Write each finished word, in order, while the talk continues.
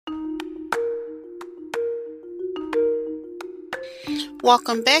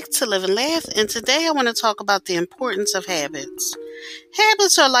Welcome back to Live and Laugh, and today I want to talk about the importance of habits.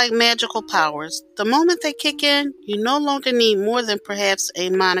 Habits are like magical powers. The moment they kick in, you no longer need more than perhaps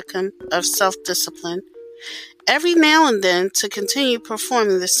a modicum of self discipline every now and then to continue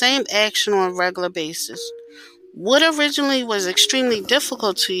performing the same action on a regular basis. What originally was extremely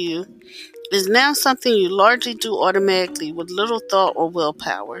difficult to you is now something you largely do automatically with little thought or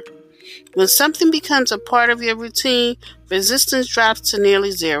willpower. When something becomes a part of your routine, resistance drops to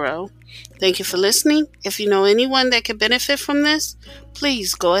nearly zero. Thank you for listening. If you know anyone that could benefit from this,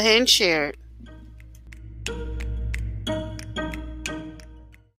 please go ahead and share it.